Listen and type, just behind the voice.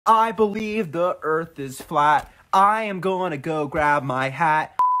I believe the earth is flat. I am gonna go grab my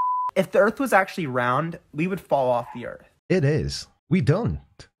hat. If the earth was actually round, we would fall off the earth. It is. We don't.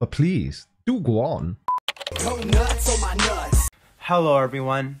 But please, do go on. Go nuts on my nuts. Hello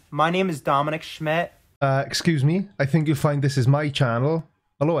everyone, my name is Dominic Schmidt. Excuse me, I think you'll find this is my channel.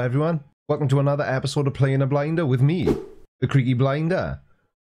 Hello everyone, welcome to another episode of Playing a Blinder with me, the Creaky Blinder.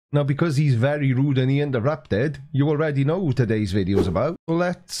 Now because he's very rude and he interrupted, you already know who today's video is about. So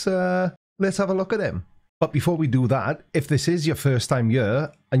let's have a look at him. But before we do that, if this is your first time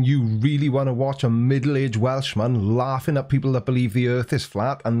here, and you really want to watch a middle-aged Welshman laughing at people that believe the earth is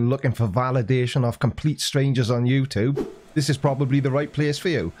flat and looking for validation of complete strangers on YouTube, this is probably the right place for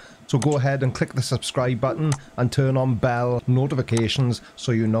you. So go ahead and click the subscribe button and turn on bell notifications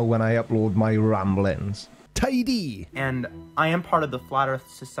so you know when I upload my ramblings. Tidy! And I am part of the Flat Earth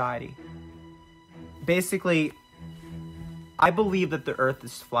Society. Basically, I believe that the earth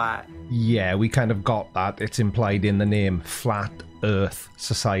is flat. Yeah, we kind of got that. It's implied in the name, Flat Earth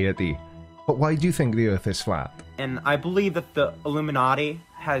Society. But why do you think the earth is flat? And I believe that the Illuminati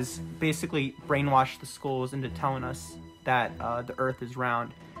has basically brainwashed the schools into telling us that the earth is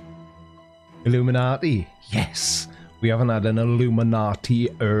round. Illuminati? Yes! We haven't had an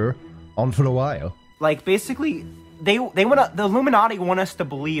Illuminati-er on for a while. Like, basically, the Illuminati want us to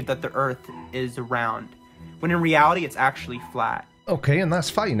believe that the earth is round, when in reality it's actually flat. Okay, and that's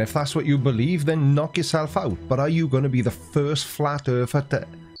fine. If that's what you believe, then knock yourself out. But are you going to be the first flat earther to...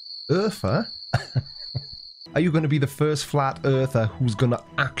 Earther? Are you going to be the first flat earther who's going to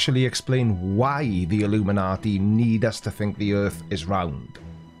actually explain why the Illuminati need us to think the earth is round?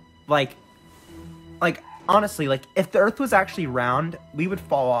 Like, honestly, like, if the earth was actually round, we would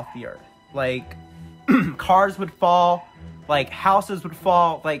fall off the earth. Like, cars would fall, like, houses would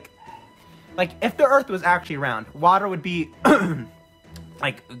fall, like, if the earth was actually round, water would be,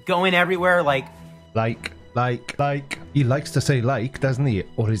 like, going everywhere, like... He likes to say like, doesn't he?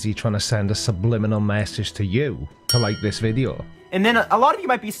 Or is he trying to send a subliminal message to you to like this video? And then a lot of you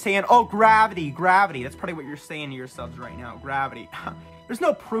might be saying, oh, gravity. That's probably what you're saying to yourselves right now, gravity. There's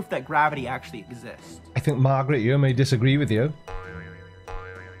no proof that gravity actually exists. I think Margaret here may disagree with you.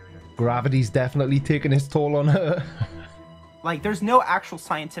 Gravity's definitely taken its toll on her. Like, there's no actual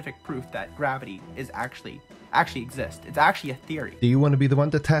scientific proof that gravity is actually exists. It's actually a theory. Do you want to be the one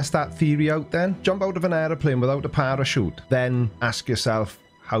to test that theory out then? Jump out of an aeroplane without a parachute. Then ask yourself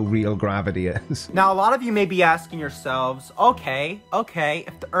how real gravity is. Now, a lot of you may be asking yourselves, okay,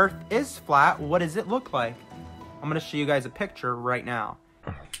 if the earth is flat, what does it look like? I'm going to show you guys a picture right now.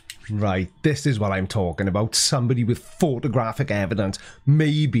 Right, this is what I'm talking about. Somebody with photographic evidence.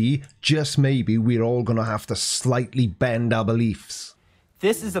 Maybe, just maybe, we're all going to have to slightly bend our beliefs.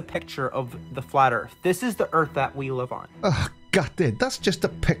 This is a picture of the flat earth. This is the earth that we live on. Ugh, got it. That's just a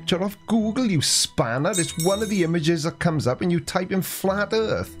picture of Google, you spanner. It's one of the images that comes up and you type in flat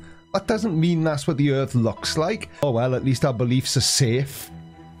earth. That doesn't mean that's what the earth looks like. Oh well, at least our beliefs are safe.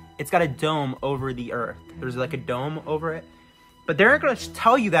 It's got a dome over the earth. There's like a dome over it. But they're not going to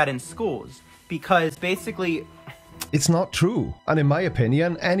tell you that in schools because basically... It's not true. And in my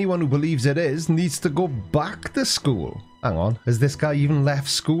opinion, anyone who believes it is needs to go back to school. Hang on, has this guy even left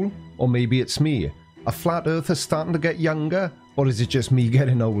school? Or maybe it's me. Are flat earthers starting to get younger? Or is it just me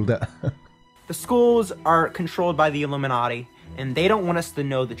getting older? The schools are controlled by the Illuminati, and they don't want us to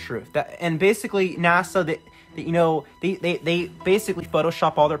know the truth. And basically, NASA, they basically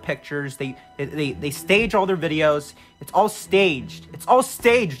Photoshop all their pictures. They stage all their videos. It's all staged. It's all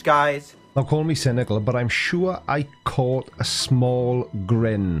staged, guys. Now call me cynical, but I'm sure I caught a small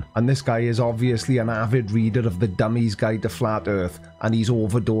grin. And this guy is obviously an avid reader of the Dummy's Guide to Flat Earth, and he's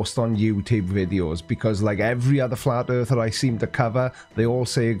overdosed on YouTube videos, because like every other flat earther I seem to cover, they all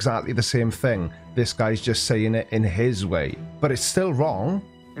say exactly the same thing. This guy's just saying it in his way. But it's still wrong.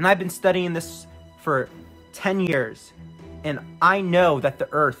 And I've been studying this for 10 years, and I know that the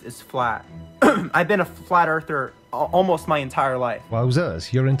earth is flat. I've been a flat earther almost my entire life.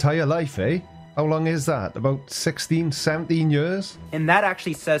 Wowzers, your entire life, eh? How long is that? About 16, 17 years? And that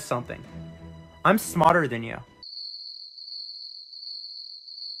actually says something. I'm smarter than you.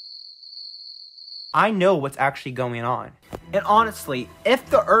 I know what's actually going on. And honestly, if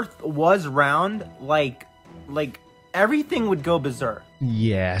the earth was round, like everything would go berserk.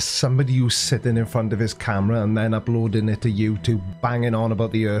 Yes, somebody who's sitting in front of his camera and then uploading it to YouTube banging on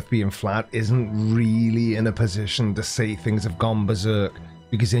about the earth being flat isn't really in a position to say things have gone berserk,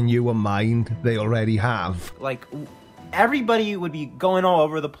 because in your mind, they already have. Like, everybody would be going all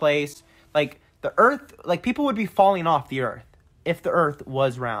over the place. Like, the earth, like, people would be falling off the earth if the earth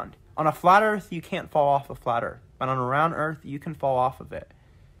was round. On a flat earth, you can't fall off a flat earth. But on a round earth, you can fall off of it.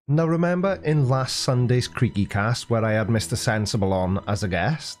 Now remember in last Sunday's Creaky cast where I had Mr. Sensible on as a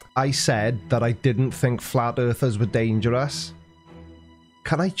guest, I said that I didn't think flat earthers were dangerous.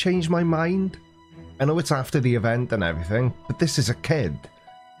 Can I change my mind? I know it's after the event and everything, but this is a kid.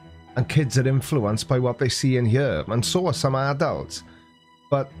 And kids are influenced by what they see and hear, and so are some adults.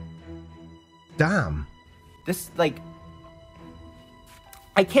 But, damn. This, like...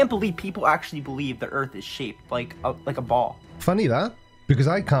 I can't believe people actually believe the Earth is shaped like a ball. Funny that, because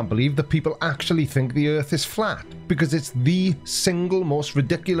I can't believe that people actually think the Earth is flat, because it's the single most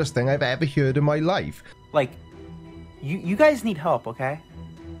ridiculous thing I've ever heard in my life. Like, you guys need help, okay?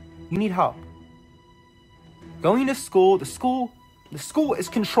 You need help. Going to school, the school is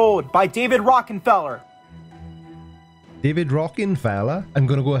controlled by David Rockefeller. David Rockefeller? I'm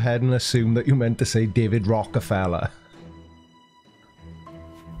gonna go ahead and assume that you meant to say David Rockefeller.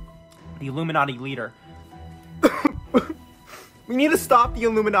 The Illuminati leader. We need to stop the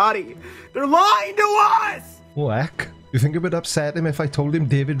Illuminati. They're lying to us! Oh heck, you think it would upset him if I told him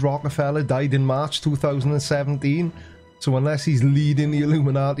David Rockefeller died in March 2017? So unless he's leading the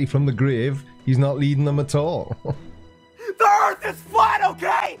Illuminati from the grave, he's not leading them at all. The Earth is flat,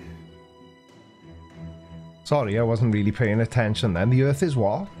 okay? Sorry, I wasn't really paying attention then. The Earth is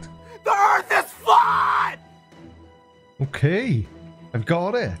what? The Earth is flat! Okay, I've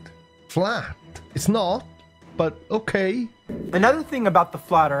got it. Flat. It's not, but okay. Another thing about the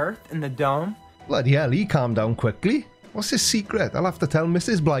flat Earth and the dome... Bloody hell, he calmed down quickly. What's his secret? I'll have to tell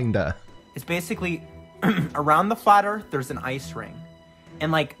Mrs. Blinder. It's basically... around the flat Earth, there's an ice ring.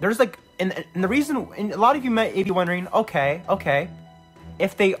 And, like, there's, like... And the reason... And a lot of you might be wondering, okay...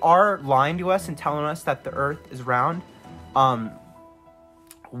 If they are lying to us and telling us that the Earth is round,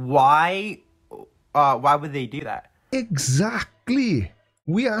 why would they do that? Exactly.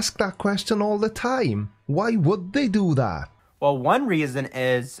 We ask that question all the time. Why would they do that? Well, one reason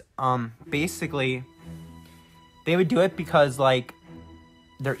is, basically, they would do it because, like,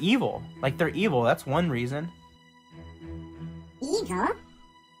 they're evil. Like, they're evil. That's one reason. Evil?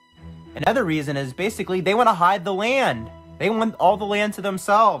 Another reason is, basically, they want to hide the land. They want all the land to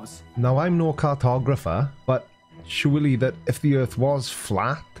themselves. Now, I'm no cartographer, but surely that if the Earth was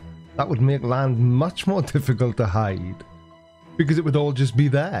flat, that would make land much more difficult to hide. Because it would all just be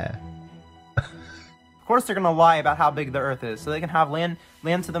there. Of course they're gonna lie about how big the Earth is, so they can have land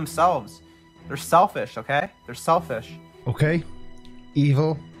to themselves. They're selfish, okay? They're selfish. Okay.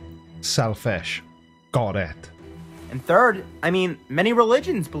 Evil. Selfish. Got it. And third, I mean, many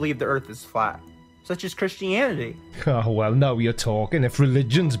religions believe the Earth is flat, such as Christianity. Oh, well, now you're talking. If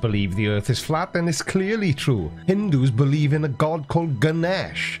religions believe the Earth is flat, then it's clearly true. Hindus believe in a god called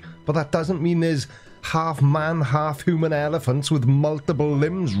Ganesh, but that doesn't mean there's half man, half human elephants with multiple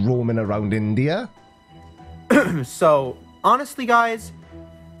limbs roaming around India. So, honestly, guys,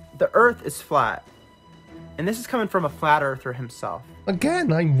 the Earth is flat. And this is coming from a flat earther himself.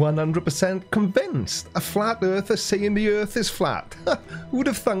 Again, I'm 100% convinced. A flat earther saying the Earth is flat. Who'd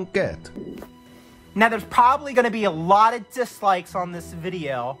have thunk it? Now, there's probably going to be a lot of dislikes on this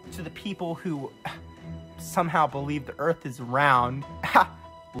video to the people who somehow believe the Earth is round.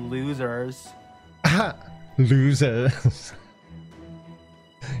 Losers. Losers.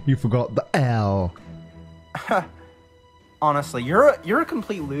 You forgot the L. Honestly, you're a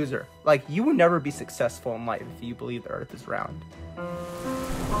complete loser. Like, you will never be successful in life if you believe the Earth is round.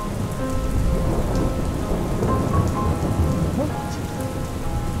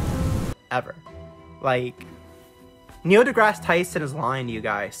 Ever. Like, Neil deGrasse Tyson is lying to you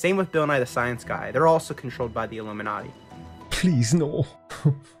guys. Same with Bill Nye the Science Guy. They're also controlled by the Illuminati. Please, no.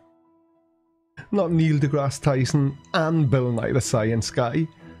 Not Neil deGrasse Tyson and Bill Nye the Science Guy.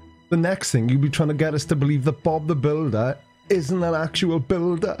 The next thing, you'll be trying to get us to believe that Bob the Builder isn't an actual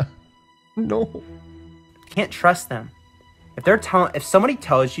builder. No. Can't trust them. If somebody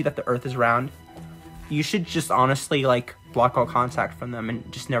tells you that the Earth is round, you should just honestly, like, block all contact from them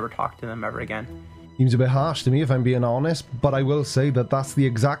and just never talk to them ever again. Seems a bit harsh to me if I'm being honest, but I will say that that's the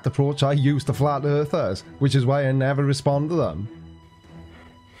exact approach I use to flat earthers, which is why I never respond to them.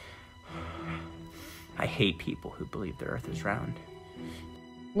 I hate people who believe the Earth is round.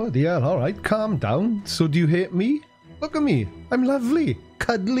 Bloody hell, alright, calm down. So do you hate me? Look at me. I'm lovely,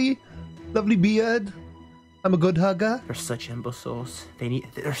 cuddly, lovely beard. I'm a good hugger. They're such imbeciles.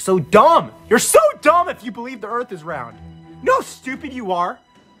 They're so dumb! You're so dumb if you believe the Earth is round! You know how stupid you are?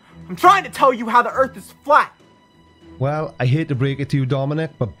 I'm trying to tell you how the Earth is flat! Well, I hate to break it to you,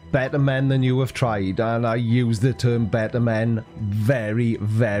 Dominic, but better men than you have tried, and I use the term better men very,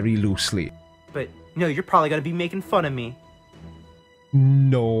 very loosely. But, no, you're probably gonna be making fun of me.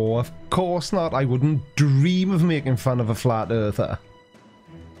 No, of course not. I wouldn't dream of making fun of a flat earther.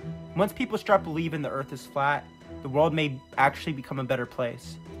 Once people start believing the Earth is flat, the world may actually become a better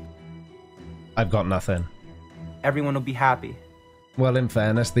place. I've got nothing. Everyone will be happy. Well, in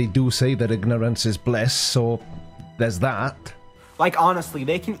fairness, they do say that ignorance is bliss, so there's that. Like, honestly,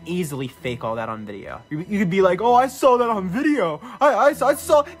 they can easily fake all that on video. You could be like, oh, I saw that on video. I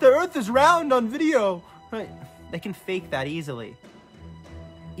saw the Earth is round on video. Right? They can fake that easily.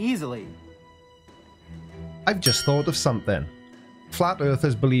 Easily. I've just thought of something. Flat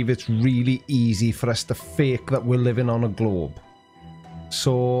earthers believe it's really easy for us to fake that we're living on a globe.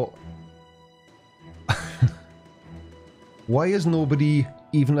 So, why has nobody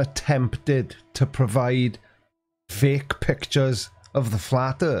even attempted to provide fake pictures of the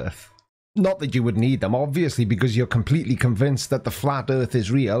flat earth? Not that you would need them, obviously, because you're completely convinced that the flat earth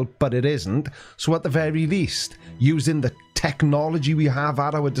is real, but it isn't. So at the very least, using the technology we have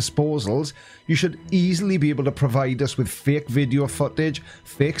at our disposals, you should easily be able to provide us with fake video footage,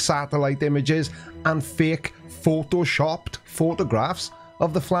 fake satellite images, and fake photoshopped photographs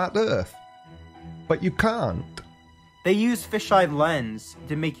of the flat earth. But you can't. They use fisheye lens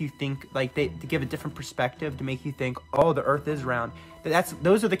to make you think, like, to give a different perspective, to make you think, oh, the Earth is round.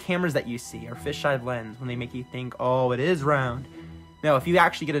 Those are the cameras that you see, are fisheye lens, when they make you think, oh, it is round. No, if you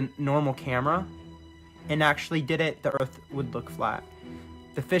actually get a normal camera and actually did it, the Earth would look flat.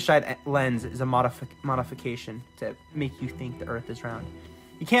 The fisheye lens is a modification to make you think the Earth is round.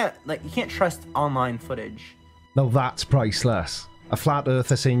 You can't trust online footage. Now that's priceless. A flat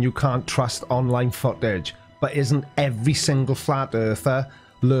earther saying you can't trust online footage. But isn't every single flat earther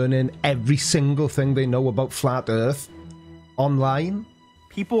learning every single thing they know about flat earth online?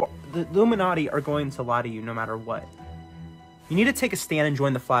 People, the Illuminati are going to lie to you no matter what. You need to take a stand and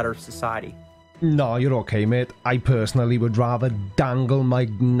join the Flat Earth Society. No, you're okay, mate. I personally would rather dangle my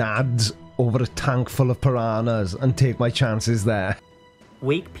nads over a tank full of piranhas and take my chances there.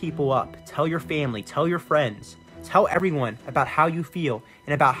 Wake people up. Tell your family. Tell your friends. Tell everyone about how you feel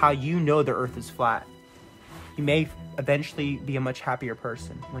and about how you know the Earth is flat. You may eventually be a much happier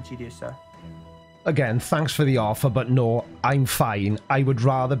person once you do so. Again, thanks for the offer, but no, I'm fine. I would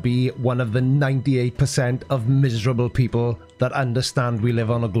rather be one of the 98% of miserable people that understand we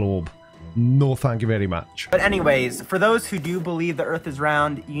live on a globe. No, thank you very much. But anyways, for those who do believe the Earth is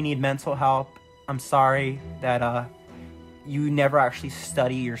round, you need mental help. I'm sorry that you never actually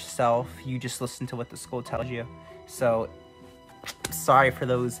study yourself. You just listen to what the school tells you. So, sorry for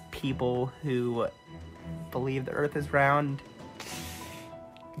those people who believe the Earth is round.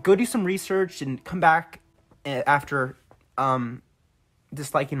 Go do some research and come back after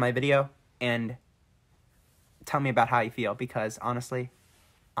disliking my video and tell me about how you feel, because honestly,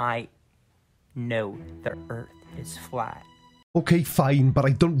 I know the Earth is flat. Okay, fine, but I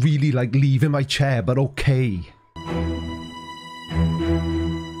don't really like leaving my chair, but okay.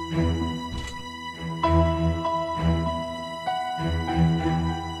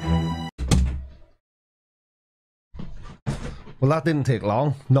 Well, that didn't take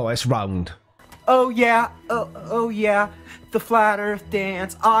long. No, it's round. Oh yeah, oh yeah, the flat earth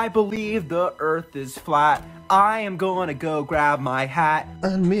dance. I believe the Earth is flat. I am gonna go grab my hat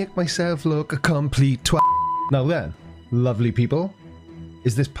and make myself look a complete twat. Now then, lovely people,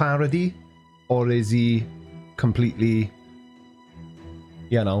 is this parody or is he completely,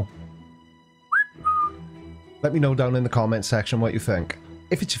 you know? Let me know down in the comments section what you think.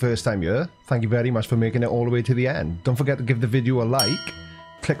 If it's your first time here, thank you very much for making it all the way to the end. Don't forget to give the video a like,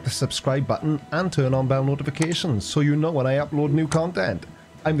 click the subscribe button and turn on bell notifications so you know when I upload new content.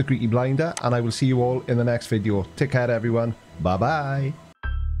 I'm the Creaky Blinder and I will see you all in the next video. Take care everyone. Bye bye.